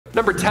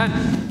Number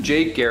 10.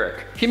 Jay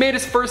Garrick. He made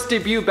his first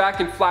debut back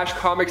in Flash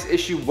Comics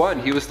issue 1.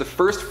 He was the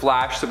first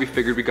Flash, so we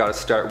figured we gotta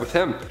start with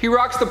him. He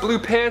rocks the blue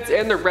pants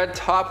and the red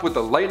top with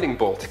the lightning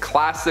bolt.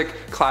 Classic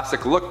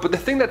look, but the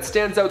thing that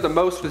stands out the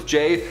most with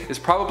Jay is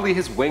probably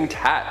his winged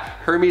hat,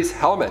 Hermes'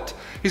 helmet.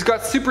 He's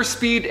got super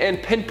speed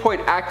and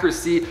pinpoint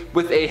accuracy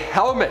with a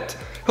helmet.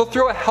 He'll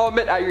throw a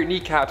helmet at your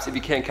kneecaps if he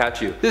can't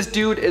catch you. This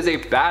dude is a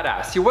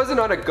badass. He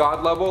wasn't on a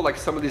god level like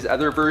some of these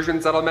other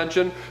versions that I'll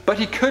mention, but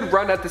he could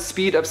run at the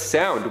speed of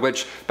sound,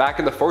 which back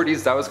in the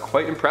 40s that was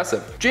quite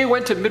impressive. Jay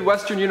went to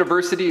Midwestern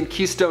University in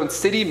Keystone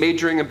City,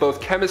 majoring in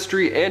both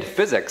chemistry and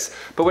physics,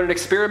 but when an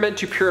experiment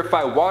to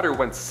purify water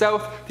went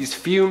south, these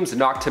fumes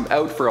knocked him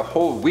out for a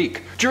whole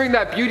week. During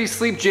that beauty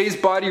sleep, Jay's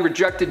body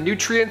rejected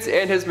nutrients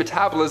and his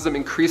metabolism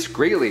increased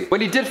greatly.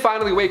 When he did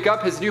finally wake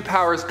up, his new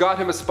powers got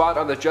him a spot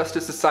on the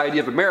Justice Society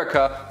of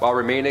America while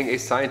remaining a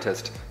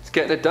scientist. He's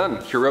getting it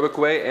done, heroic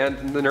way and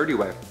in the nerdy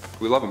way.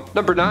 We love him.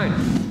 Number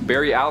 9.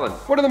 Barry Allen.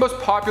 One of the most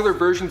popular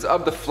versions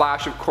of the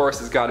Flash, of course,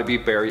 has got to be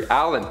Barry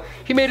Allen.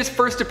 He made his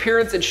first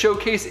appearance in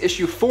Showcase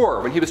issue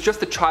 4. When he was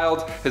just a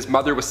child, his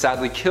mother was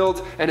sadly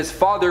killed and his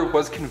father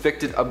was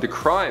convicted of the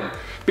crime.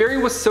 Barry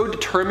was so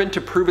determined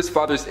to prove his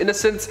father's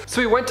innocence,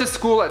 so he went to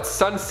school at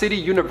Sun City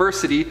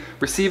University,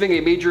 receiving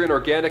a major in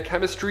organic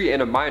chemistry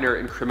and a minor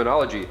in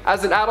criminology.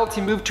 As an adult,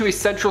 he moved to a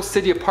Central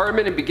City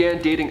apartment and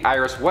began dating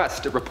Iris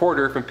West, a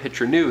reporter from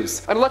Picture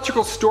News. An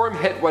electrical storm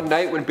hit one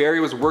night when Barry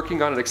was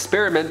working on an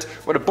experiment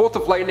when a bolt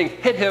of lightning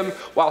hit him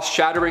while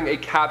shattering a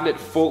cabinet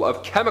full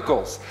of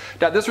chemicals.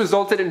 Now this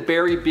resulted in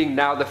Barry being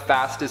now the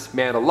fastest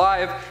man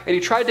alive, and he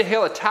tried to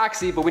hail a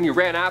taxi, but when he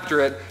ran after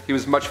it, he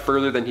was much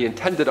further than he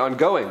intended on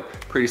going.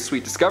 Pretty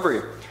sweet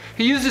discovery.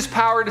 He used his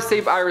power to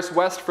save Iris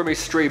West from a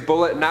stray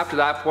bullet, and after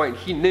that point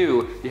he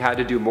knew he had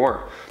to do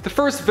more. The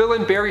first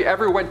villain Barry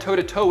ever went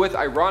toe-to-toe with,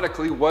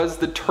 ironically, was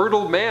the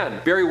Turtle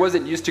Man. Barry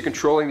wasn't used to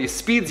controlling these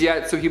speeds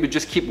yet, so he would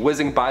just keep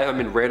whizzing by him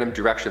in random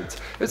directions.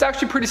 It was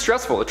actually pretty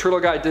stressful. The Turtle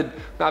guy did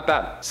not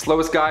bad.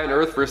 Slowest guy on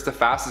Earth versus the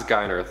fastest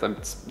guy on Earth, and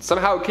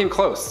somehow it came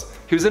close.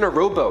 He was in a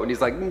rowboat and he's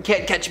like, "You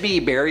can't catch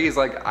me, Barry." He's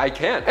like, "I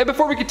can." And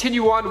before we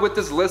continue on with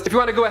this list, if you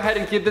want to go ahead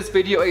and give this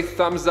video a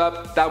thumbs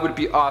up, that would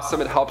be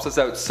awesome. It helps us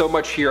out so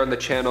much here on the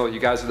channel.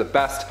 You guys are the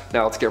best.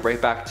 Now let's get right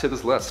back to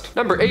this list.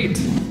 Number 8.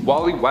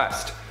 Wally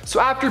West. So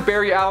after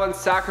Barry Allen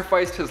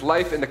sacrificed his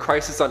life in the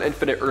Crisis on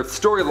Infinite Earth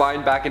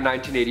storyline back in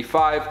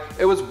 1985,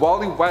 it was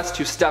Wally West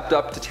who stepped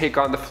up to take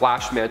on the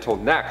Flash mantle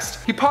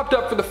next. He popped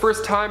up for the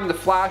first time in the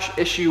Flash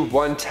issue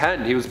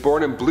 110. He was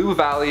born in Blue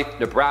Valley,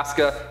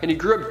 Nebraska, and he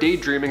grew up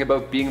daydreaming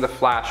about being the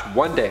Flash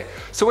one day.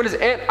 So when his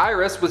Aunt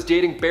Iris was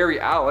dating Barry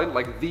Allen,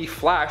 like the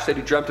Flash that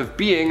he dreamt of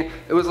being,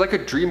 it was like a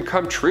dream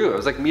come true. It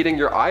was like meeting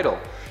your idol.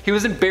 He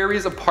was in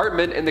Barry's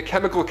apartment and the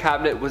chemical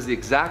cabinet was the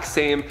exact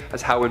same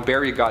as how when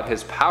Barry got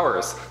his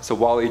powers, so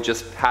Wally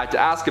just had to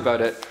ask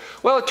about it.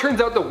 Well, it turns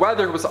out the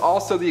weather was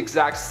also the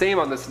exact same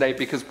on this night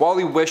because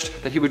Wally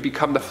wished that he would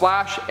become the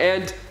Flash,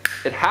 and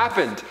it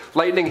happened.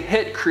 Lightning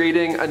hit,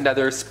 creating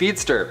another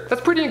speedster.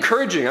 That's pretty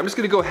encouraging. I'm just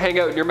gonna go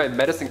hang out near my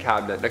medicine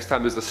cabinet next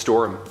time there's a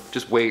storm.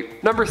 Just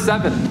wait. Number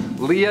 7.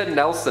 Leah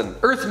Nelson.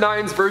 Earth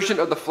 9's version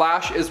of the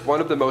Flash is one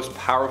of the most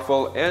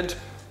powerful and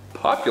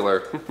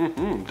popular.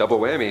 Double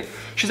whammy.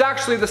 She's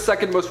actually the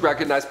second most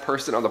recognized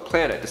person on the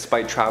planet,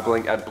 despite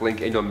traveling at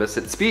blink and you'll miss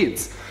it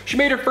speeds. She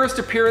made her first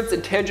appearance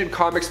in Tangent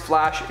Comics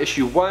Flash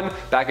issue 1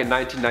 back in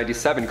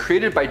 1997,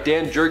 created by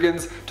Dan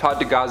Jurgens,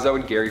 Todd DeGazzo,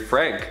 and Gary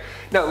Frank.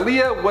 Now,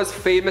 Leah was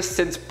famous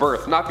since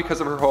birth, not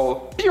because of her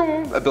whole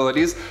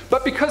abilities,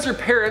 but because her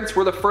parents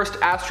were the first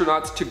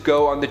astronauts to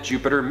go on the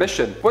Jupiter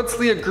mission. Once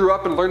Leah grew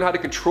up and learned how to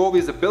control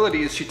these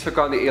abilities, she took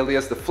on the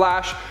alias The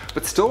Flash,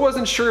 but still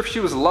wasn't sure if she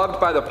was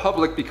loved by the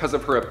public because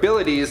of her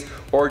abilities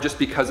or just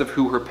because of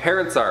who her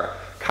parents are.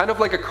 Kind of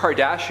like a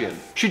Kardashian.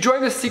 She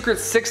joined the Secret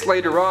Six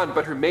later on,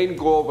 but her main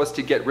goal was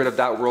to get rid of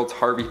that world's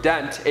Harvey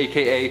Dent,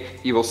 aka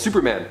Evil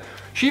Superman.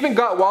 She even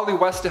got Wally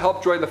West to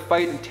help join the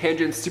fight in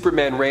Tangent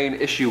Superman Reign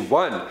issue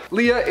 1.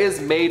 Leah is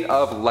made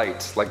of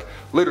light, like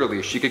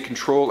literally she could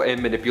control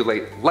and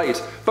manipulate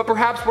light, but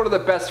perhaps one of the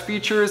best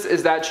features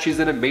is that she's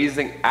an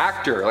amazing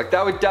actor. Like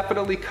that would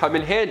definitely come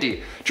in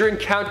handy. During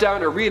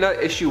Countdown Arena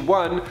issue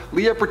 1,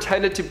 Leah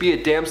pretended to be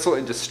a damsel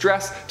in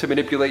distress to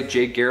manipulate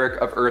Jay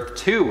Garrick of Earth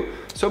 2.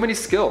 So many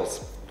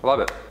skills. I love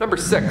it. Number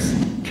 6.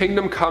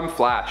 Kingdom Come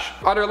Flash.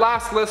 On our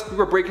last list, we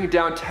were breaking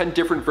down 10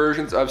 different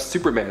versions of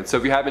Superman, so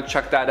if you haven't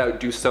checked that out,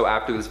 do so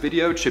after this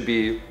video. It should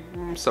be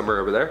somewhere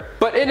over there.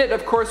 But in it,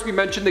 of course, we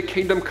mentioned the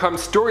Kingdom Come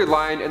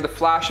storyline. In the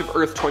Flash of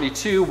Earth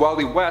 22,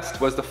 Wally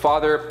West was the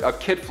father of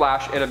Kid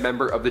Flash and a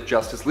member of the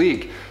Justice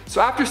League.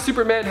 So after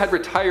Superman had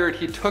retired,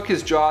 he took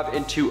his job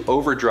into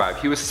overdrive.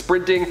 He was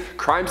sprinting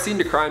crime scene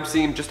to crime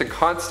scene, just a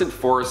constant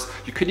force.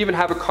 You couldn't even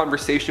have a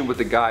conversation with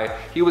the guy.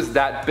 He was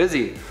that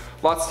busy.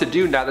 Lots to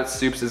do now that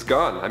Supes is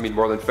gone. I mean,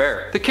 more than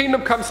fair. The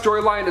Kingdom Come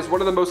storyline is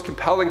one of the most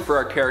compelling for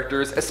our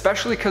characters,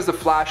 especially because the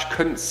Flash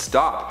couldn't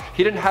stop.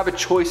 He didn't have a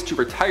choice to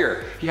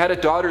retire. He had a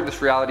daughter in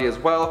this reality as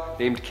well,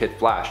 named Kid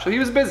Flash, so he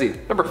was busy.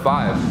 Number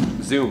 5.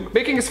 Zoom.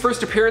 Making his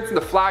first appearance in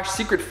the Flash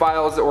Secret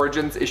Files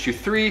Origins issue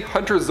 3,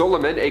 Hunter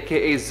Zolomon,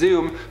 aka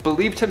Zoom,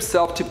 believed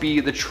himself to be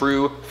the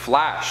true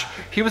Flash.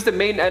 He was the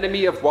main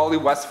enemy of Wally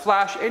West's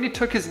Flash, and he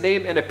took his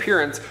name and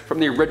appearance from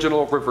the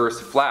original Reverse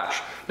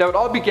Flash. Now, it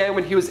all began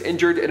when he was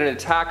injured in an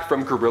attack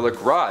from Gorilla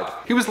Grodd.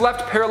 He was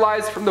left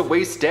paralyzed from the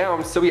waist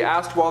down, so he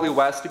asked Wally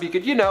West if he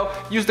could,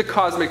 use the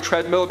cosmic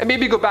treadmill and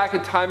maybe go back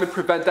in time and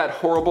prevent that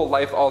horrible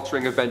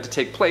life-altering event to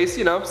take place,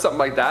 something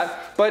like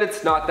that. But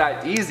it's not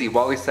that easy.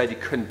 Wally said he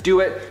couldn't do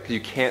it because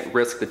you can't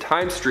risk the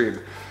time stream.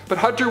 But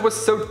Hunter was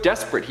so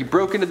desperate, he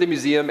broke into the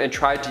museum and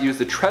tried to use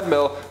the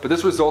treadmill, but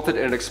this resulted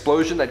in an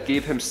explosion that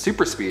gave him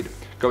super speed.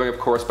 Going of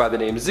course by the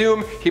name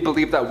Zoom, he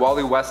believed that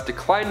Wally West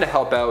declined to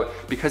help out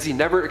because he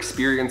never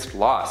experienced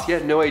loss. He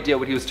had no idea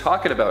what he was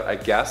talking about, I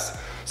guess.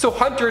 So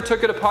Hunter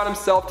took it upon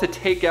himself to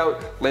take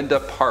out Linda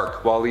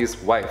Park, Wally's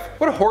wife.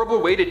 What a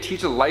horrible way to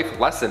teach a life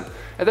lesson.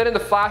 And then in the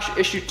Flash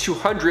issue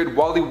 200,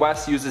 Wally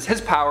West uses his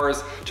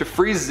powers to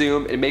freeze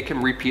Zoom and make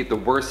him repeat the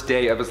worst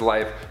day of his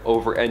life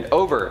over and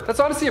over.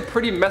 That's honestly a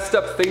pretty messed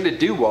up thing to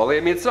do, Wally.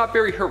 I mean, it's not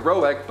very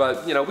heroic,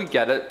 but we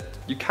get it.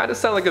 You kind of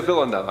sound like a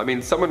villain though. I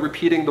mean, someone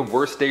repeating the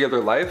worst day of their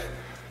life?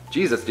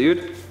 Jesus,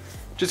 dude.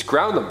 Just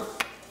ground them.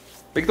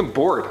 Make them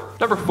bored.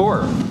 Number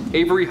 4,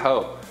 Avery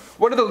Ho.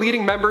 One of the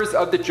leading members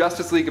of the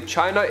Justice League of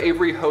China,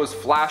 Avery Ho's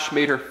Flash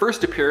made her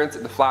first appearance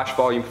in the Flash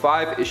Volume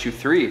 5, Issue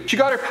 3. She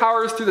got her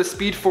powers through the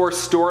Speed Force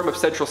storm of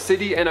Central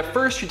City, and at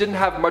first she didn't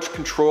have much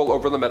control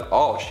over them at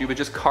all. She would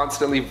just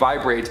constantly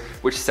vibrate,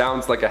 which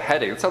sounds like a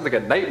headache. It sounds like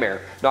a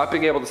nightmare, not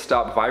being able to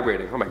stop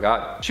vibrating. Oh my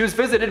god. She was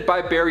visited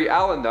by Barry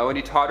Allen though, and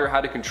he taught her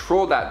how to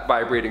control that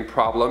vibrating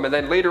problem, and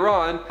then later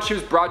on, she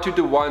was brought to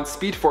Dewan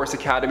Speed Force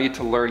Academy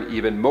to learn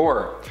even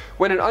more.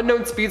 When an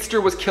unknown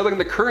speedster was killing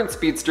the current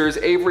speedsters,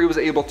 Avery was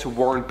able to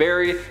warn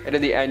Barry, and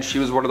in the end she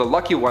was one of the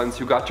lucky ones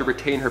who got to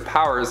retain her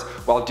powers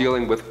while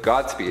dealing with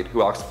Godspeed,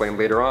 who I'll explain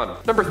later on.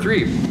 Number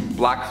 3,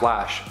 Black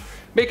Flash.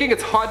 Making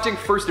its haunting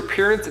first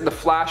appearance in the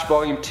Flash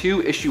Volume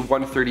 2, Issue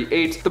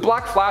 138, the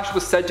Black Flash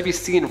was said to be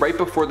seen right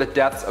before the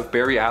deaths of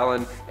Barry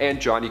Allen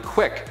and Johnny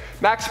Quick.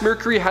 Max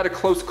Mercury had a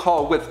close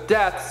call with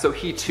death, so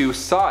he too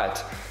saw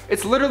it.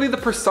 It's literally the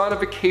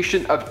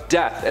personification of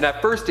death, and at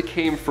first it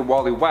came for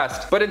Wally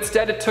West, but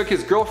instead it took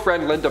his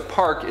girlfriend Linda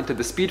Park into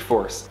the Speed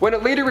Force. When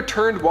it later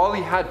returned,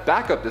 Wally had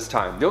backup this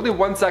time. The only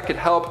ones that could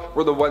help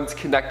were the ones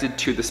connected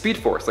to the Speed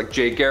Force, like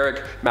Jay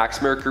Garrick,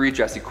 Max Mercury,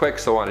 Jesse Quick,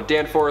 so on and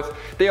Danforth.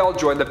 They all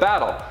joined the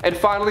battle, and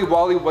finally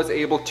Wally was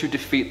able to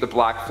defeat the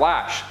Black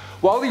Flash.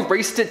 Wally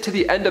raced it to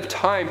the end of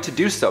time to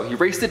do so. He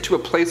raced it to a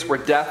place where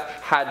death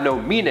had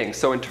no meaning,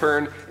 so in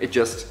turn it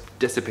just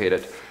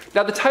dissipated.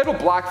 Now the title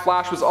Black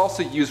Flash was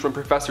also used when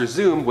Professor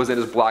Zoom was in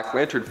his Black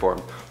Lantern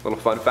form. Little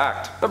fun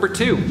fact. Number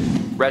 2,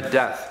 Red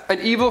Death.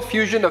 An evil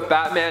fusion of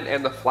Batman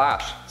and the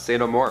Flash. Say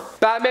no more.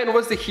 Batman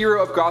was the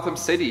hero of Gotham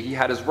City. He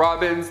had his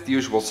Robins, the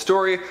usual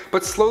story,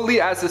 but slowly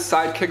as his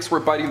sidekicks were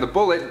biting the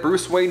bullet,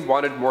 Bruce Wayne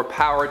wanted more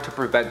power to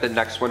prevent the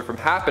next one from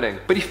happening.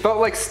 But he felt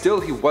like still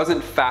he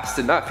wasn't fast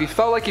enough. He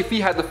felt like if he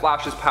had the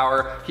Flash's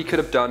power, he could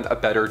have done a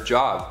better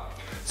job.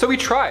 So he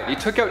tried. He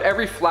took out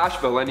every Flash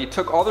villain, he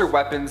took all their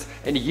weapons,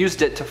 and he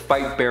used it to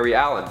fight Barry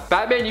Allen.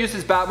 Batman used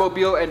his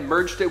Batmobile and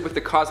merged it with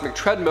the cosmic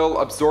treadmill,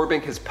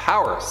 absorbing his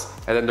powers,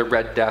 and then the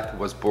Red Death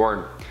was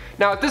born.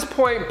 Now at this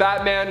point,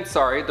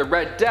 the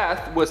Red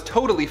Death was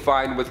totally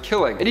fine with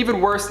killing. And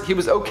even worse, he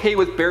was okay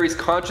with Barry's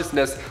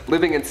consciousness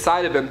living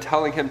inside of him,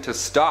 telling him to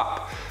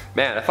stop.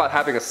 Man, I thought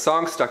having a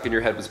song stuck in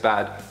your head was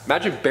bad.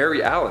 Imagine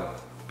Barry Allen.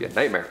 It'd be a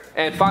nightmare.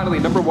 And finally,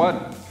 number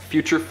 1,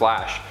 Future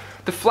Flash.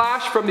 The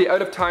Flash from the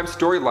Out of Time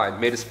storyline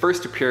made his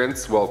first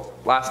appearance, well,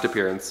 last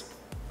appearance,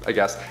 I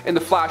guess, in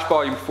the Flash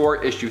Volume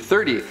 4, Issue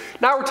 30.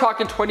 Now we're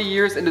talking 20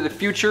 years into the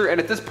future,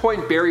 and at this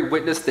point Barry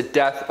witnessed the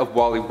death of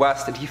Wally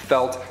West and he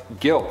felt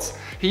guilt.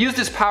 He used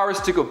his powers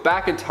to go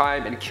back in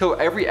time and kill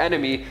every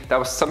enemy that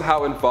was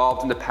somehow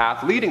involved in the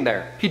path leading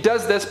there. He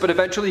does this, but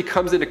eventually he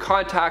comes into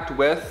contact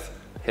with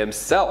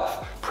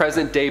himself,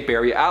 present day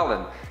Barry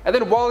Allen. And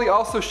then Wally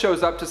also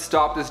shows up to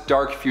stop this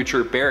dark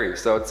future Barry,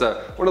 so it's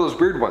one of those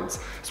weird ones.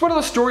 It's one of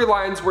those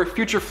storylines where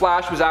Future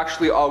Flash was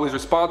actually always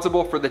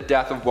responsible for the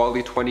death of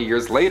Wally 20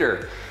 years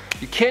later.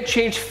 You can't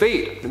change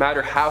fate, no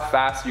matter how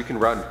fast you can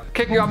run.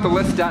 Kicking off the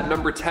list at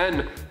number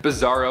 10,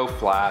 Bizarro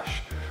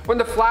Flash. When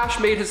the Flash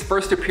made his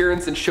first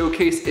appearance in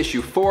Showcase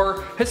Issue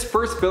 4, his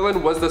first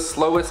villain was the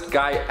slowest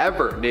guy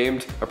ever,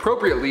 named,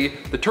 appropriately,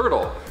 the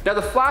Turtle. Now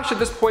the Flash at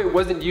this point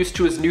wasn't used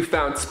to his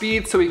newfound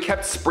speed, so he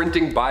kept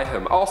sprinting by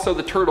him. Also,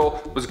 the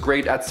Turtle was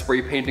great at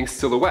spray painting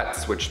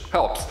silhouettes, which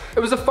helps. It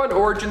was a fun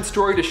origin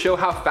story to show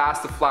how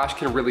fast the Flash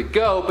can really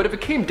go, but if it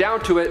came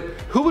down to it,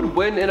 who would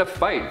win in a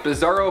fight,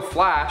 Bizarro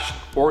Flash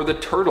or the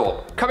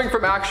Turtle? Coming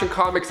from Action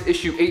Comics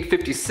Issue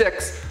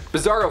 856,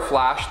 Bizarro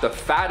Flash, the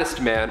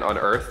fattest man on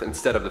Earth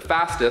instead of the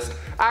fastest,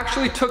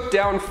 actually took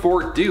down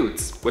 4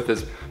 dudes with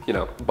his,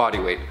 body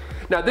weight.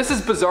 Now this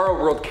is Bizarro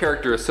World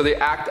characters, so they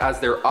act as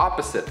their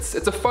opposites.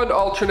 It's a fun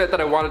alternate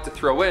that I wanted to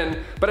throw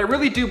in, but I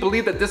really do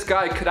believe that this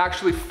guy could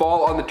actually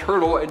fall on the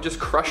turtle and just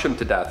crush him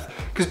to death,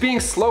 because being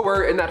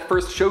slower in that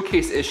first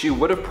showcase issue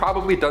would have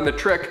probably done the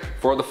trick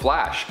for the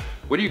Flash.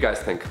 What do you guys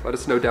think? Let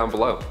us know down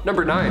below.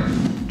 Number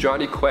 9,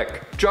 Johnny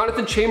Quick.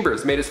 Jonathan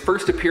Chambers made his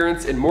first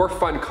appearance in More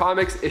Fun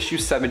Comics issue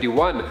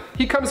 71.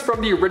 He comes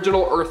from the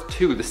original Earth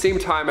 2, the same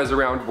time as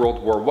around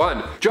World War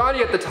I.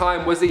 Johnny at the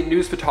time was a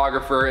news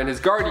photographer, and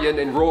his guardian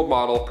and role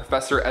model,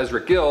 Professor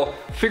Ezra Gill,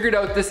 figured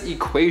out this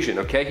equation,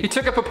 okay? He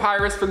took a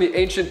papyrus from the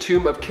ancient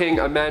tomb of King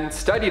Amen,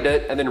 studied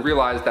it, and then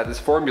realized that this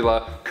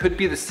formula could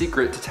be the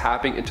secret to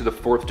tapping into the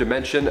 4th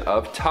dimension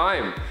of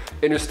time.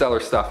 Interstellar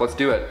stuff, let's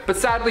do it. But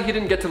sadly, he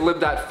didn't get to live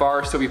that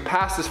far, so he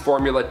passed this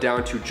formula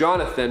down to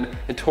Jonathan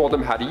and told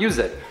him how to use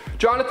it.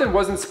 Jonathan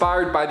was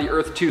inspired by the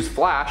Earth 2's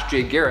Flash,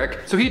 Jay Garrick,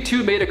 so he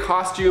too made a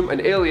costume,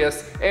 an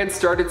alias, and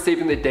started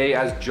saving the day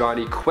as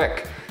Johnny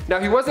Quick. Now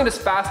he wasn't as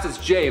fast as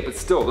Jay, but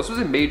still, this was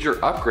a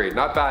major upgrade,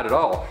 not bad at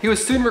all. He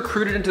was soon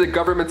recruited into the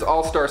government's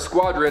all-star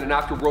squadron, and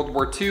after World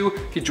War II,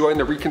 he joined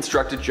the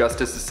Reconstructed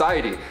Justice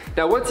Society.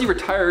 Now once he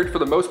retired, for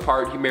the most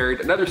part, he married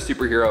another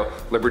superhero,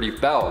 Liberty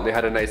Bell, and they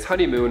had a nice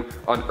honeymoon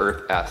on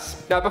Earth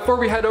S. Now before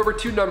we head over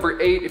to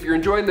number 8, if you're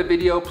enjoying the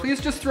video,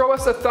 please just throw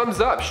us a thumbs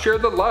up, share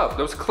the love.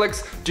 Those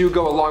clicks do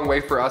go a long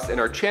way for us in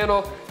our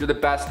channel. You're the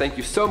best, thank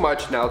you so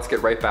much. Now let's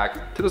get right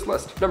back to this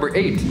list. Number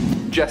 8,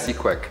 Jessie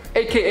Quick.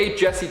 AKA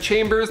Jessie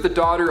Chambers, the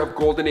daughter of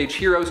Golden Age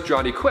heroes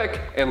Johnny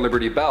Quick and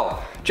Liberty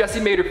Bell. Jessie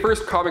made her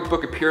first comic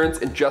book appearance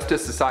in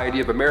Justice Society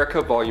of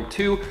America Volume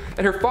 2,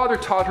 and her father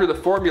taught her the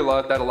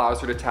formula that allows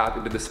her to tap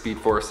into the Speed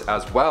Force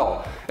as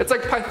well. It's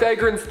like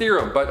Pythagorean's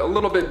theorem, but a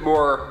little bit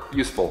more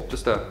useful,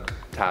 just a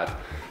tad.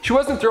 She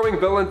wasn't throwing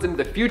villains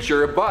into the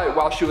future, but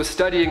while she was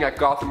studying at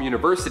Gotham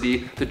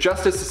University, the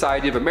Justice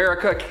Society of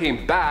America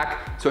came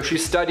back, so she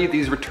studied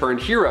these returned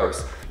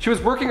heroes. She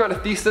was working on a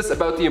thesis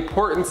about the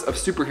importance of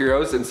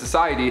superheroes in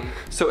society,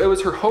 so it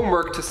was her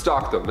homework to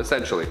stalk them,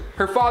 essentially.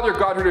 Her father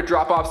got her to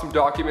drop off some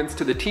documents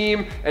to the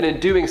team, and in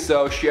doing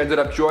so, she ended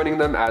up joining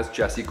them as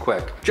Jessie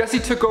Quick. Jessie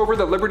took over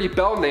the Liberty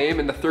Bell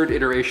name in the 3rd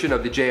iteration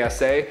of the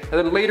JSA, and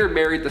then later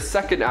married the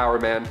 2nd Hour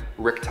Man,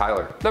 Rick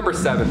Tyler. Number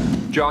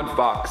 7, John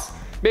Fox.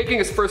 Making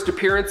his first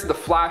appearance in the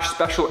Flash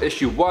Special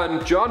Issue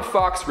 1, John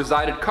Fox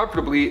resided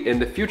comfortably in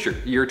the future,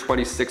 year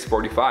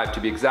 2645 to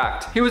be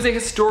exact. He was a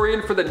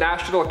historian for the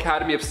National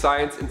Academy of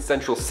Science in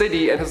Central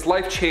City, and his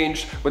life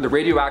changed when the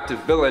radioactive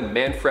villain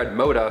Manfred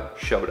Moda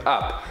showed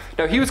up.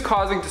 Now he was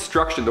causing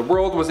destruction, the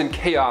world was in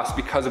chaos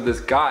because of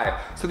this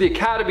guy, so the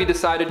Academy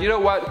decided, you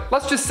know what,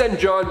 let's just send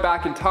John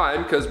back in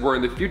time because we're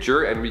in the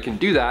future and we can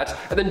do that,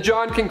 and then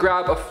John can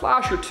grab a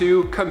Flash or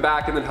two, come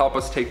back and then help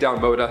us take down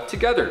Moda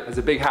together as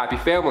a big happy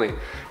family.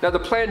 Now the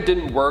plan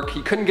didn't work,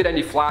 he couldn't get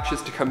any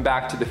Flashes to come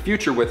back to the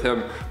future with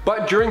him,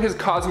 but during his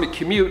cosmic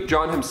commute,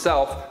 John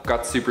himself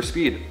got super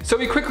speed. So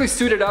he quickly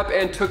suited up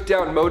and took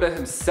down Moda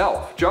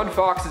himself. John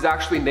Fox is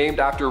actually named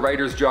after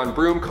writers John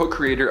Broome,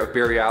 co-creator of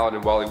Barry Allen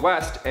and Wally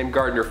West, and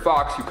Gardner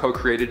Fox, who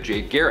co-created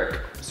Jay Garrick.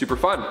 Super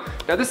fun.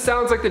 Now this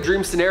sounds like the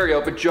dream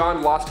scenario, but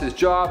John lost his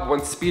job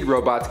when speed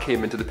robots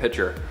came into the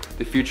picture.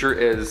 The future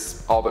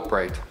is all but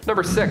bright.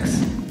 Number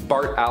 6,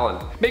 Bart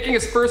Allen. Making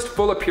his first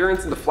full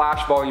appearance in The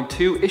Flash Volume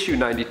 2, Issue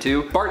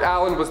 92, Bart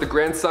Allen was the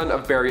grandson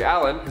of Barry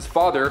Allen, his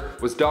father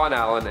was Don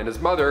Allen, and his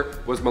mother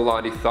was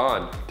Milani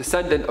Thawne,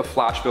 descendant of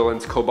Flash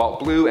villains Cobalt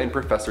Blue and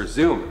Professor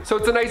Zoom. So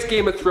it's a nice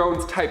Game of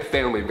Thrones type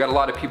family. We've got a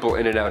lot of people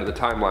in and out of the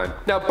timeline.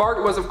 Now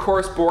Bart was of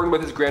course born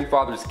with his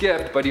grandfather's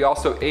gift, but he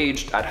also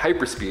aged at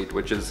hyperspeed,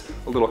 which is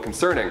a little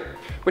concerning.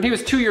 When he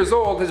was 2 years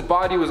old, his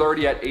body was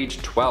already at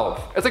age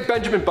 12. It's like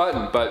Benjamin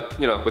Button, but,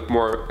 you know, with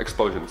more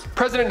explosions.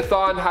 President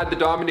Thawne had the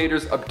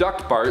Dominators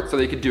abduct Bart so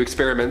they could do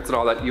experiments and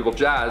all that evil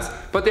jazz,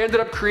 but they ended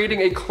up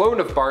creating a clone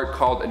of Bart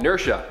called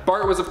Inertia.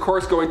 Bart was of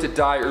course going to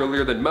die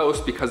earlier than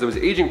most because of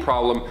his aging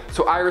problem,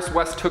 so Iris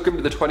West took him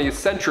to the 20th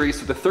century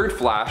so the 3rd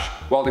Flash,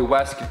 Wally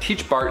West, could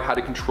teach Bart how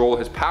to control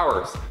his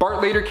powers.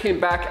 Bart later came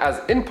back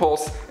as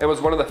Impulse and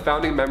was one of the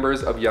founding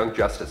members of Young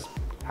Justice.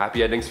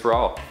 Happy endings for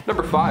all.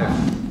 Number 5,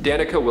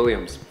 Danica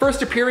Williams.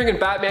 First appearing in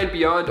Batman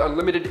Beyond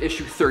Unlimited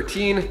issue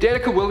 13,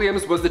 Danica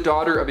Williams was the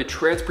daughter of a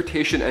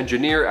transportation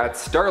engineer at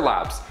Star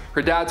Labs.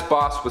 Her dad's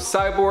boss was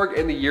Cyborg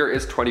and the year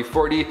is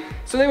 2040,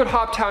 so they would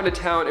hop town to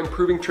town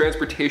improving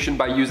transportation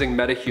by using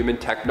metahuman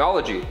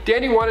technology.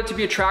 Danny wanted to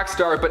be a track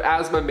star, but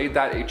asthma made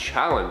that a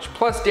challenge.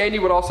 Plus, Danny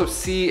would also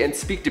see and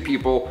speak to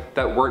people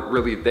that weren't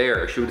really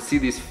there. She would see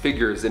these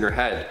figures in her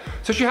head.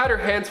 So she had her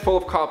hands full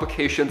of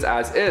complications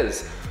as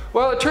is.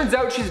 Well, it turns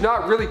out she's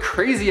not really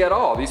crazy at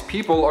all. These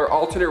people are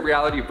alternate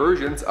reality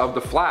versions of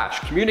the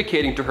Flash,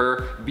 communicating to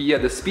her via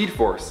the Speed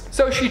Force.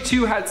 So she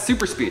too had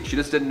super speed, she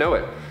just didn't know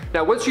it.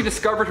 Now once she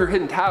discovered her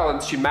hidden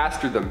talents, she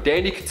mastered them.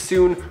 Danny could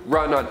soon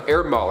run on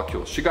air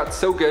molecules. She got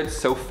so good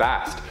so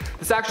fast.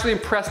 This actually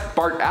impressed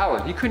Bart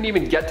Allen. He couldn't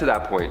even get to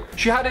that point.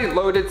 She had a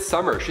loaded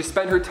summer. She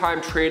spent her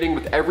time training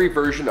with every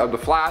version of the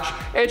Flash,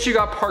 and she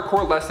got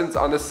parkour lessons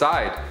on the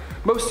side.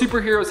 Most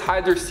superheroes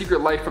hide their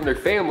secret life from their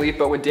family,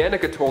 but when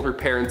Danica told her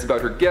parents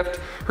about her gift,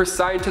 her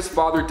scientist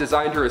father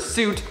designed her a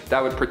suit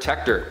that would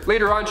protect her.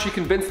 Later on, she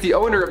convinced the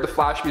owner of the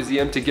Flash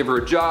Museum to give her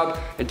a job,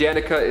 and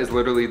Danica is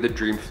literally the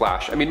dream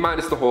Flash. I mean,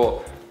 minus the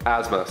whole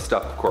asthma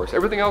stuff, of course.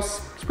 Everything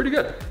else is pretty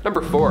good.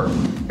 Number 4,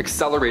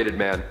 Accelerated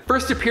Man.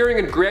 First appearing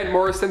in Grant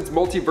Morrison's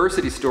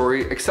Multiversity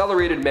story,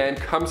 Accelerated Man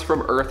comes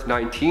from Earth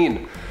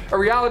 19. A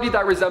reality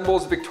that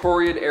resembles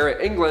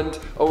Victorian-era England,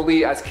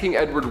 only as King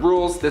Edward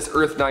rules, this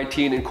Earth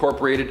 19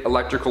 incorporated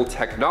electrical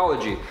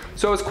technology.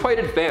 So it's quite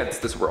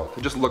advanced, this world.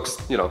 It just looks,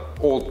 you know,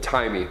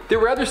 old-timey. There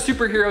were other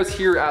superheroes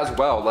here as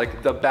well,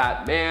 like the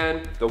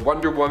Batman, the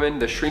Wonder Woman,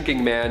 the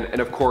Shrinking Man, and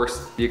of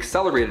course, the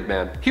Accelerated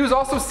Man. He was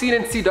also seen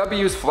in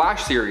CW's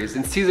Flash series.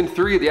 In season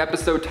 3, the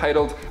episode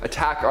titled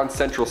Attack on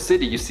Central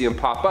City, you see him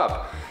pop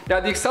up. Now,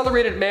 the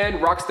Accelerated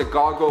Man rocks the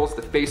goggles,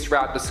 the face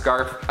wrap, the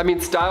scarf. I mean,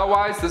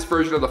 style-wise, this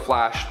version of the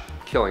Flash,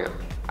 killing it.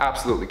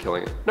 Absolutely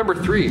killing it. Number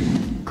 3,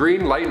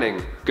 Green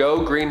Lightning.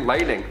 Go Green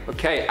Lightning.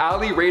 Okay,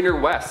 Ally Rayner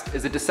West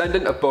is a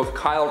descendant of both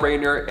Kyle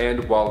Rayner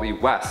and Wally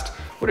West.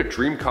 What a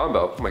dream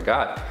combo, oh my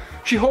god.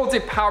 She holds a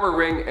power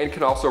ring and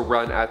can also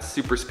run at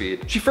super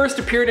speed. She first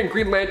appeared in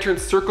Green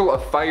Lantern's Circle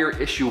of Fire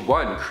issue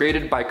 1,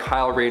 created by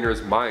Kyle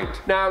Rayner's mind.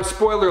 Now,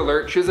 spoiler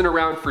alert, she isn't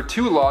around for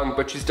too long,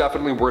 but she's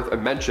definitely worth a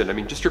mention. I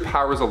mean, just her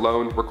powers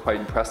alone were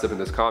quite impressive in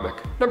this comic.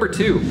 Number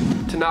 2,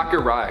 Tanaka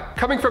Rai.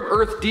 Coming from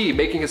Earth D,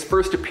 making his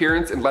first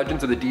appearance in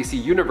Legends of the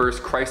DC Universe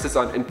Crisis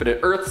on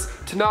Infinite Earths,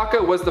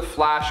 Tanaka was the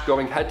Flash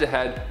going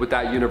head-to-head with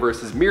that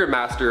universe's Mirror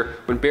Master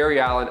when Barry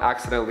Allen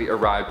accidentally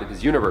arrived in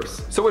his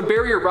universe. So when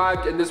Barry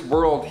arrived in this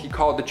world, he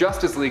called the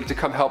Justice League to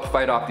come help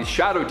fight off these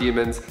shadow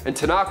demons, and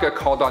Tanaka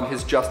called on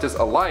his Justice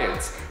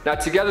Alliance. Now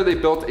together they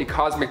built a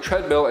cosmic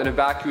treadmill and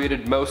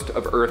evacuated most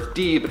of Earth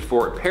D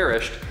before it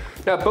perished.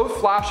 Now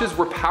both Flashes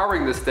were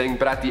powering this thing,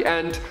 but at the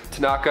end,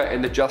 Tanaka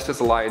and the Justice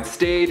Alliance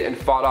stayed and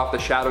fought off the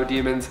shadow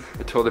demons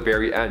until the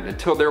very end,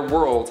 until their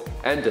world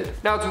ended.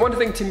 Now it's one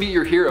thing to meet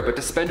your hero, but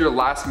to spend your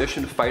last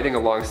mission fighting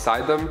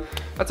alongside them,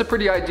 that's a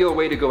pretty ideal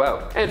way to go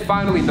out. And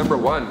finally, number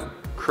 1,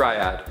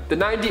 Cryad. The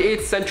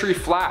 98th century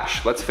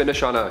Flash. Let's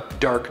finish on a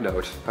dark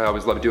note. I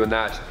always love doing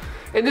that.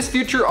 In this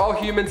future, all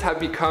humans have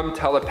become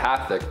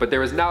telepathic, but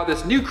there is now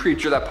this new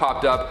creature that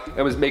popped up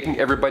and was making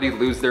everybody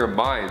lose their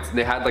minds, and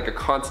they had like a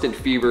constant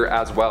fever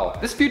as well.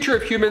 This future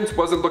of humans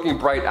wasn't looking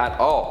bright at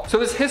all. So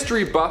this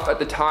history buff at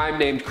the time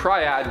named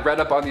Cryad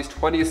read up on these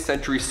 20th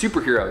century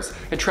superheroes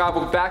and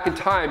traveled back in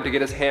time to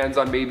get his hands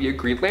on maybe a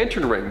Green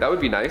Lantern ring. That would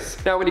be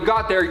nice. Now when he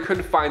got there, he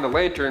couldn't find the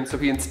lantern, so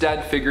he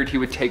instead figured he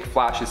would take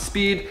Flash's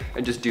speed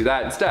and just do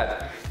that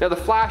instead. Now the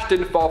Flash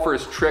didn't fall for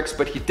his tricks,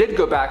 but he did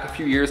go back a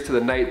few years to the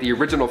night the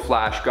original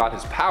Flash got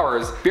his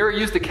powers. Barry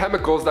used the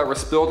chemicals that were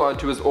spilled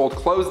onto his old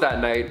clothes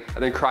that night,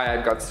 and then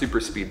Cryad got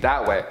super speed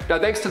that way. Now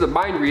thanks to the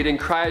mind reading,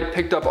 Cryad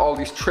picked up all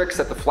these tricks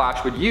that the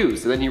Flash would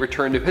use, and then he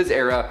returned to his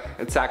era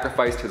and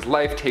sacrificed his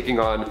life taking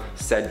on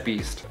said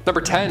beast. Number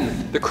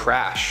 10, The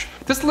Crash.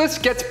 This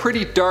list gets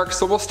pretty dark,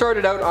 so we'll start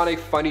it out on a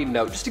funny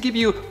note, just to give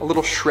you a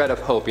little shred of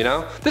hope, you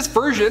know? This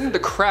version, The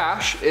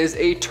Crash, is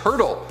a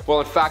turtle. Well,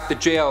 in fact, the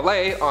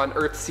JLA on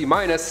Earth C-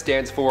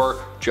 stands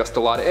for Just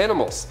a Lot of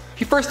Animals.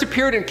 He first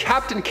appeared in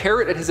Captain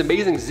Carrot and His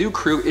Amazing Zoo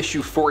Crew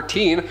issue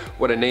 14,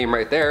 what a name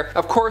right there,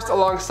 of course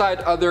alongside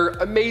other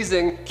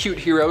amazing cute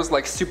heroes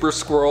like Super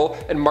Squirrel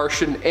and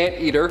Martian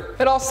Anteater.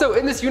 And also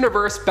in this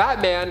universe,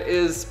 Batman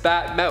is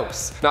Bat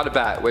Mouse, not a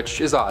bat, which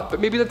is odd, but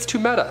maybe that's too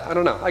meta, I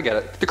don't know, I get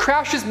it. The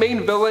Crash's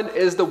main villain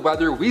is the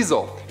Weather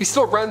Weasel. He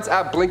still runs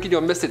at blink and you'll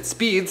miss it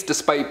speeds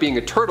despite being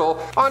a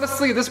turtle.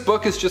 Honestly, this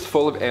book is just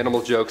full of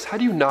animal jokes, how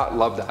do you not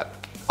love that?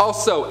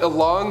 Also,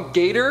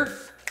 Elongator?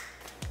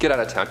 Get out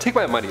of town. Take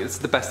my money. This is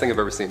the best thing I've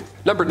ever seen.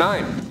 Number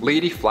 9,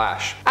 Lady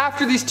Flash.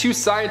 After these two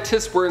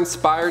scientists were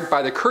inspired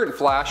by the current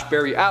Flash,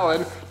 Barry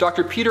Allen,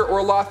 Dr. Peter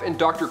Orloff and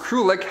Dr.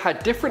 Krulik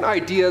had different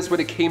ideas when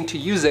it came to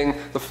using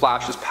the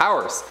Flash's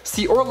powers.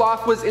 See,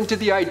 Orloff was into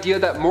the idea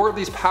that more of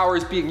these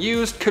powers being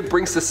used could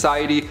bring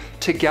society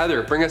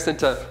together, bring us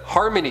into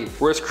harmony,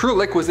 whereas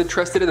Krulik was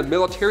interested in the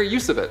military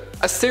use of it.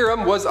 A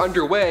serum was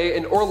underway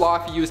and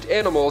Orloff used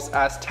animals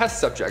as test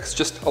subjects,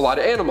 just a lot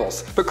of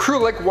animals, but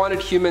Krulik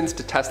wanted humans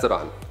to test it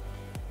on.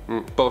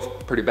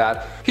 Both pretty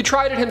bad. He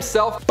tried it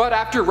himself, but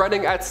after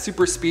running at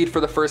super speed for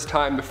the first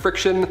time, the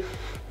friction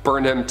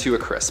burned him to a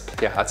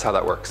crisp. Yeah, that's how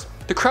that works.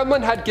 The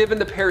Kremlin had given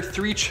the pair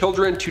 3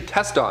 children to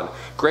test on,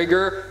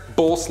 Gregor,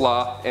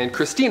 Boleslaw, and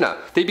Christina.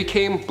 They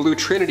became Blue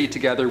Trinity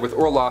together with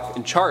Orloff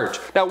in charge.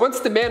 Now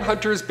once the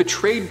Manhunters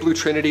betrayed Blue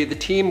Trinity, the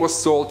team was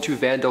sold to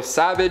Vandal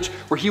Savage,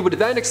 where he would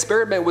then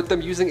experiment with them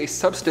using a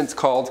substance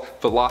called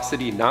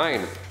Velocity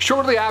 9.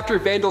 Shortly after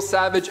Vandal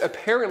Savage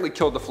apparently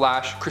killed the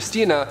Flash,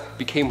 Christina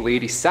became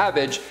Lady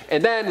Savage,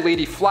 and then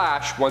Lady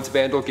Flash once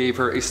Vandal gave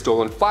her a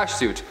stolen Flash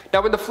suit.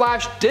 Now when the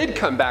Flash did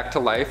come back to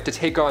life to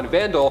take on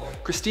Vandal,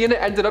 Christina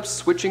ended up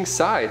switching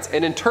sides,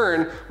 and in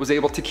turn was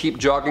able to keep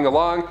jogging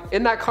along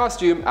in that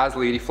costume as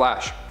Lady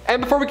Flash.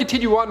 And before we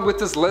continue on with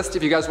this list,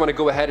 if you guys want to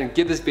go ahead and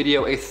give this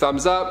video a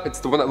thumbs up, it's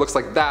the one that looks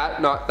like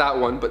that, not that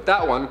one, but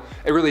that one,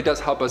 it really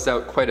does help us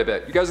out quite a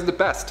bit. You guys are the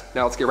best.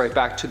 Now let's get right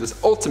back to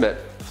this ultimate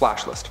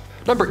Flash list.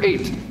 Number 8,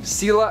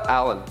 Seela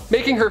Allen.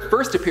 Making her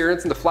first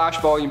appearance in The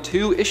Flash Volume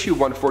 2, Issue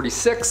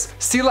 146,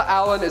 Seela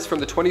Allen is from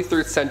the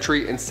 23rd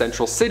century in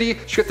Central City.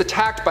 She gets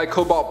attacked by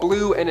Cobalt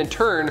Blue, and in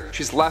turn,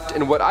 she's left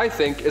in what I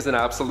think is an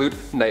absolute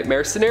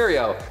nightmare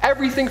scenario.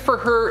 Everything for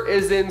her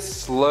is in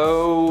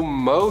slow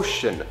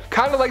motion.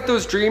 Kind of like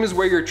those dreams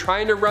where you're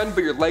trying to run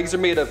but your legs are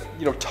made of,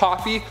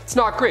 toffee. It's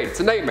not great, it's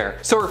a nightmare.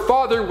 So her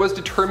father was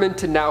determined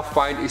to now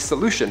find a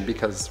solution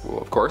because, well,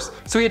 of course.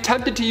 So he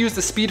attempted to use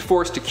the Speed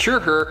Force to cure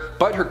her,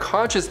 but her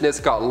consciousness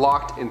got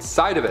locked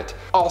inside of it.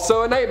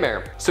 Also a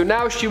nightmare. So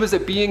now she was a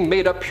being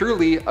made up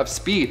purely of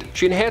speed.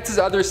 She enhances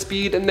other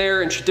speed in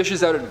there and she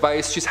dishes out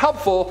advice. She's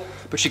helpful,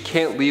 but she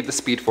can't leave the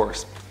Speed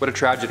Force. What a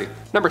tragedy.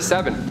 Number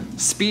 7,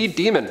 Speed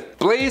Demon.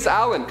 Blaze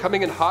Allen,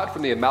 coming in hot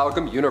from the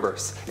Amalgam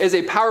Universe, is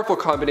a powerful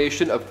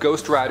combination of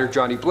Ghost Rider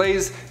Johnny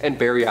Blaze and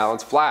Barry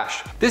Allen's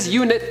Flash. This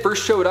unit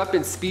first showed up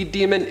in Speed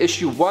Demon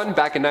issue 1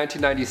 back in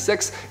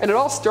 1996, and it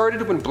all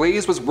started when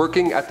Blaze was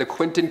working at the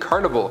Quinton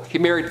Carnival. He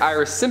married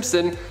Iris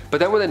Simpson, but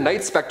then when the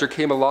Night Spectre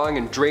came along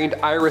and drained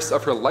Iris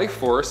of her life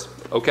force,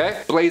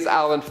 Blaze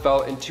Allen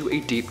fell into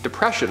a deep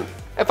depression.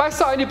 If I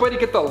saw anybody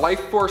get the life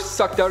force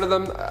sucked out of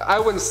them, I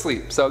wouldn't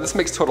sleep, so this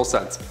makes total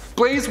sense.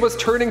 Blaze was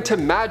turning to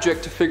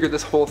magic to figure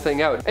this whole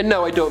thing out. And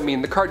no, I don't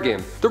mean the card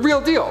game. The real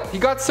deal. He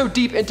got so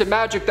deep into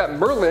magic that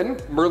Merlin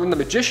the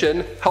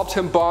magician, helped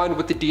him bond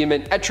with the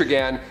demon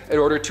Etrigan in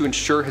order to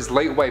ensure his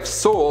late wife's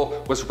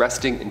soul was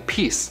resting in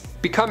peace,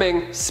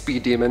 becoming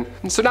Speed Demon.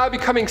 And so now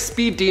becoming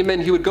Speed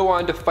Demon, he would go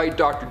on to fight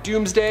Dr.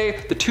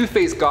 Doomsday, the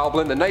Two-Faced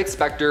Goblin, the Night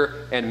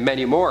Spectre, and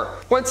many more.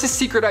 Once his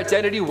secret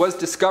identity was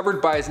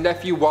discovered by his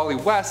nephew Wally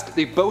West,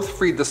 they both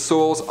freed the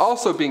souls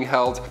also being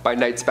held by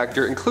Night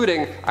Spectre,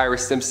 including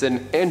Iris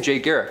Simpson and Jay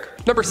Garrick.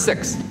 Number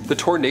 6, the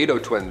Tornado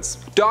Twins.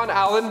 Dawn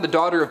Allen, the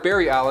daughter of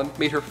Barry Allen,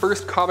 made her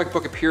first comic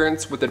book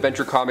appearance with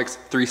Adventure Comics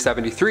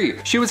 373.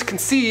 She was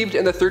conceived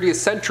in the 30th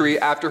century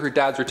after her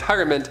dad's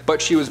retirement,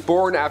 but she was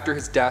born after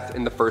his death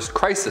in the First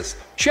Crisis.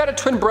 She had a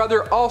twin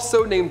brother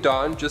also named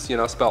Don, just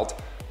spelled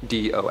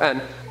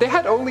D-O-N. They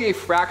had only a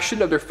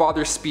fraction of their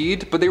father's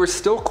speed, but they were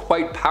still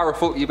quite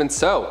powerful even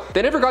so.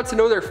 They never got to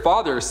know their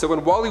father, so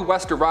when Wally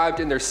West arrived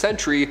in their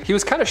century, he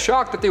was kind of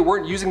shocked that they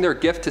weren't using their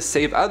gift to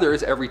save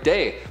others every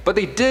day. But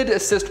they did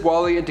assist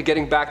Wally into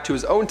getting back to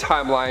his own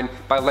timeline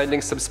by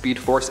lending some Speed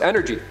Force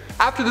energy.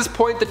 After this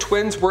point, the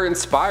twins were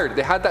inspired.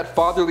 They had that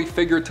fatherly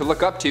figure to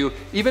look up to,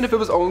 even if it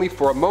was only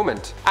for a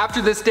moment.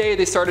 After this day,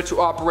 they started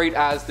to operate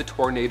as the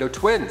Tornado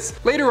Twins.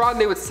 Later on,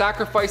 they would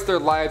sacrifice their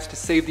lives to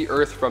save the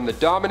Earth from the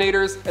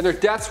Dominators, and their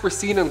deaths were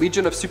seen in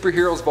Legion of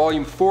Superheroes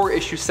Volume 4,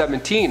 Issue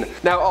 17.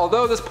 Now,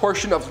 although this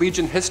portion of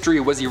Legion history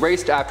was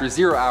erased after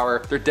 0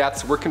 Hour, their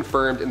deaths were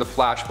confirmed in The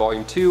Flash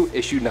Volume 2,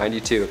 Issue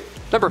 92.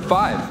 Number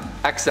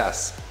 5,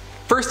 Excess.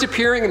 First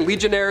appearing in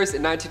Legionnaires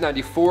in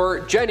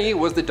 1994, Jenny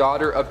was the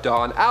daughter of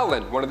Dawn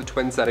Allen, one of the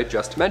twins that I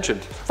just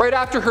mentioned. Right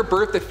after her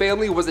birth, the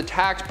family was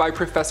attacked by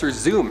Professor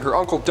Zoom. Her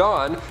uncle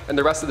Don and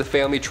the rest of the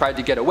family tried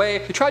to get away.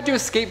 They tried to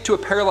escape to a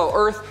parallel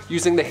Earth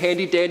using the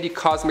handy-dandy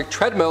cosmic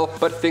treadmill,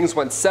 but things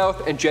went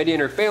south and Jenny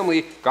and her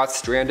family got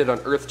stranded on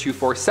Earth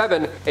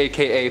 247,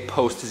 aka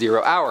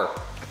post-0 Hour.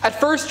 At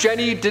first,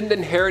 Jenny didn't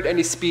inherit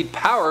any speed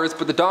powers,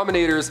 but the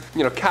Dominators,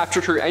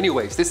 captured her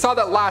anyways. They saw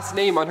that last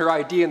name on her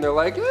ID and they're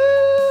like,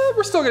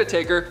 we're still gonna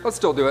take her, let's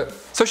still do it.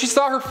 So she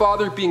saw her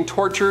father being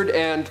tortured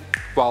and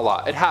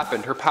voila, it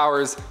happened, her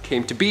powers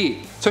came to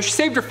be. So she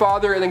saved her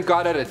father and then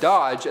got out of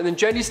Dodge, and then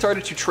Jenny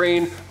started to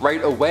train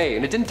right away,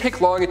 and it didn't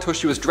take long until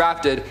she was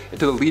drafted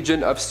into the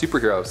Legion of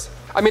Superheroes.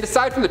 I mean,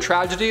 aside from the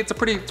tragedy, it's a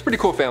pretty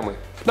cool family.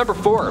 Number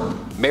 4,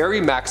 Mary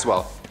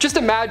Maxwell. Just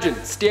imagine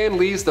Stan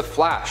Lee's The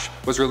Flash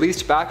was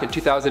released back in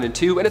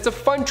 2002, and it's a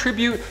fun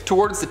tribute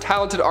towards the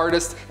talented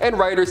artists and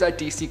writers at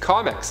DC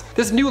Comics.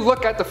 This new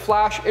look at The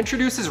Flash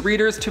introduces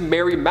readers to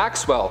Mary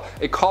Maxwell,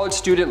 a college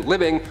student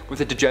living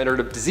with a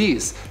degenerative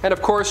disease, and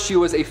of course she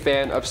was a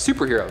fan of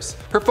superheroes.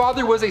 Her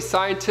father was a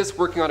scientist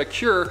working on a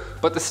cure,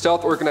 but the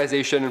stealth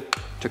organization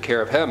took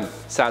care of him.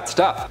 Sad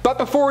stuff. But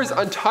before his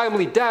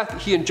untimely death,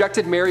 he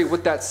injected Mary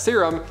with that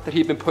serum that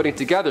he'd been putting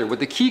together, with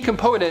the key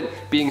component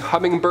being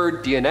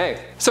hummingbird DNA.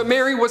 So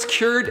Mary was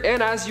cured,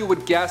 and as you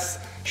would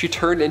guess, she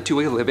turned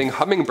into a living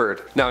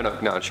hummingbird.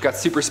 No, she got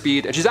super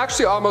speed, and she's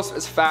actually almost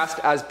as fast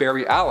as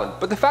Barry Allen.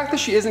 But the fact that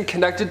she isn't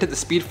connected to the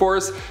Speed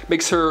Force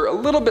makes her a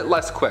little bit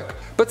less quick,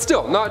 but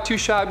still not too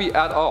shabby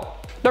at all.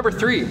 Number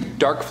 3,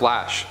 Dark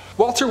Flash.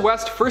 Walter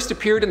West first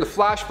appeared in The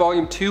Flash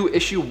Volume 2,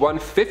 Issue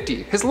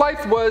 150. His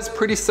life was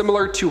pretty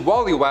similar to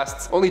Wally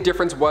West's, only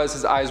difference was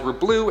his eyes were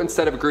blue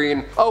instead of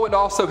green. Oh, and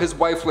also his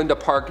wife Linda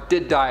Park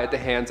did die at the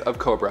hands of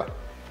Cobra.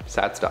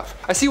 Sad stuff.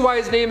 I see why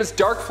his name is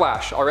Dark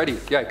Flash already,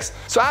 yikes.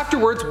 So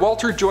afterwards,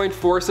 Walter joined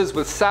forces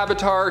with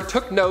Savitar,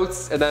 took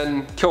notes, and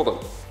then killed him.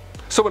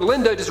 So when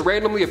Linda just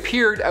randomly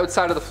appeared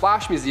outside of the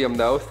Flash Museum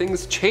though,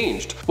 things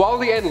changed.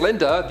 Wally and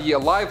Linda, the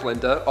alive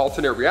Linda,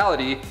 alternate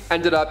reality,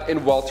 ended up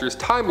in Walter's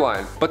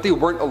timeline, but they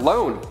weren't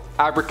alone.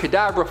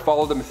 Abracadabra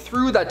followed them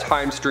through that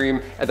time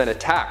stream and then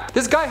attacked.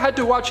 This guy had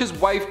to watch his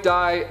wife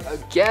die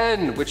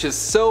again, which is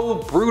so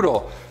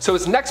brutal. So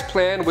his next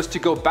plan was to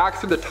go back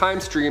through the time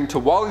stream to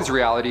Wally's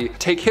reality,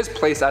 take his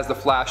place as the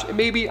Flash, and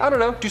maybe, I don't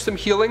know, do some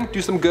healing,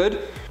 do some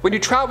good. When you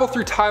travel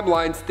through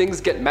timelines, things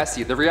get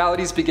messy. The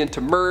realities begin to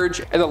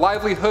merge, and the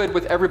livelihood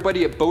with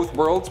everybody at both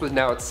worlds was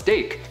now at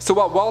stake. So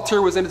while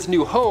Walter was in his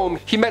new home,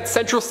 he met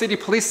Central City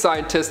police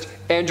scientist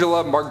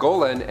Angela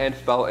Margolin and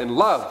fell in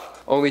love,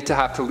 only to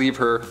have to leave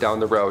her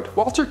down the road.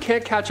 Walter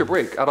can't catch a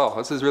break at all.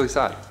 This is really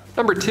sad.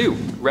 Number 2,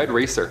 Red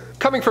Racer.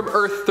 Coming from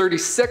Earth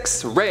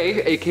 36,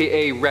 Ray,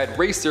 aka Red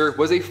Racer,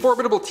 was a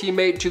formidable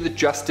teammate to the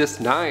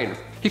Justice 9.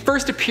 He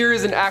first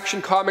appears in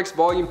Action Comics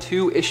Volume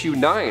 2, Issue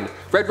 9.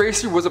 Red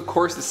Racer was of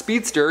course the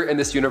speedster in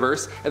this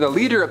universe, and the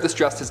leader of this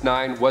Justice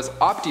 9 was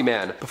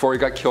Opti-Man, before he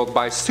got killed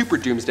by Super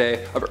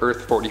Doomsday of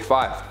Earth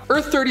 45.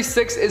 Earth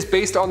 36 is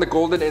based on the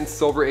golden and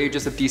silver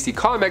ages of DC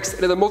Comics,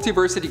 and in the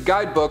Multiversity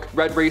Guidebook,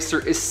 Red Racer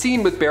is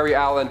seen with Barry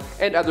Allen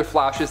and other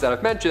Flashes that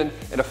I've mentioned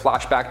in a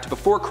flashback to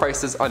before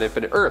Crisis on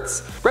Infinite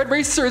Earths. Red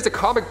Racer is a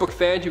comic book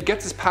fan who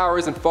gets his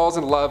powers and falls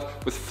in love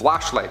with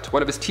Flashlight,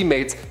 one of his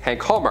teammates,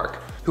 Hank Hallmark,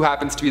 who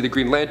happens to be the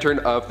Green Lantern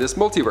of this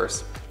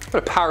multiverse.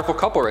 What a powerful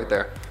couple right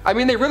there. I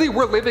mean, they really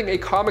were living a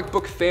comic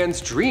book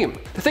fan's dream.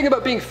 The thing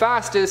about being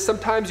fast is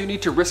sometimes you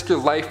need to risk your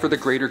life for the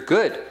greater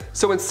good.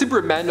 So when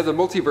Supermen of the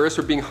multiverse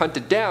were being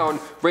hunted down,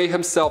 Ray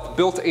himself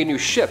built a new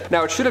ship.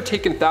 Now it should have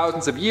taken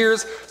thousands of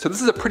years, so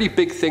this is a pretty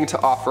big thing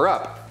to offer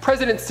up.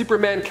 President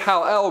Superman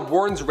Kal-El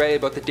warns Ray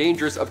about the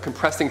dangers of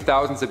compressing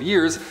thousands of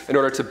years in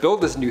order to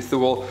build this new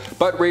Thule,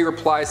 but Ray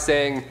replies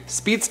saying,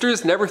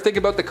 "Speedsters never think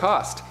about the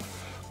cost."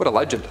 What a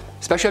legend.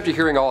 Especially after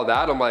hearing all of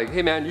that, I'm like,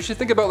 hey man, you should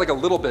think about like a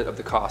little bit of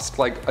the cost,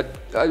 like a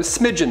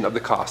smidgen of the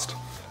cost.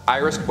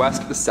 Iris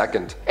West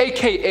II.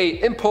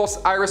 AKA Impulse,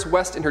 Iris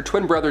West and her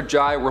twin brother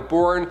Jai were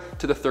born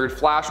to the third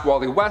Flash,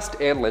 Wally West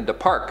and Linda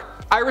Park.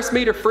 Iris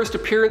made her first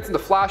appearance in The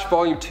Flash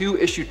Volume 2,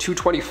 Issue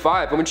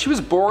 225, and when she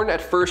was born,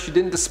 at first she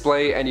didn't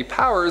display any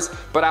powers,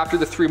 but after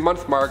the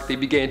 3-month mark, they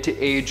began to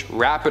age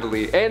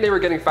rapidly, and they were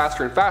getting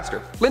faster and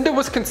faster. Linda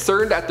was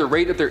concerned at the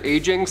rate of their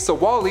aging, so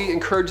Wally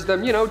encouraged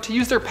them, to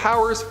use their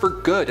powers for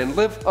good and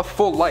live a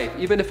full life,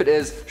 even if it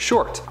is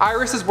short.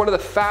 Iris is one of the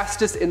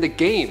fastest in the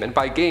game, and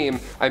by game,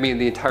 I mean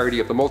the entirety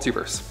of the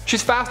multiverse.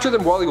 She's faster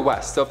than Wally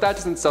West, so if that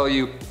doesn't sell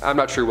you, I'm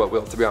not sure what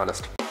will, to be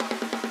honest.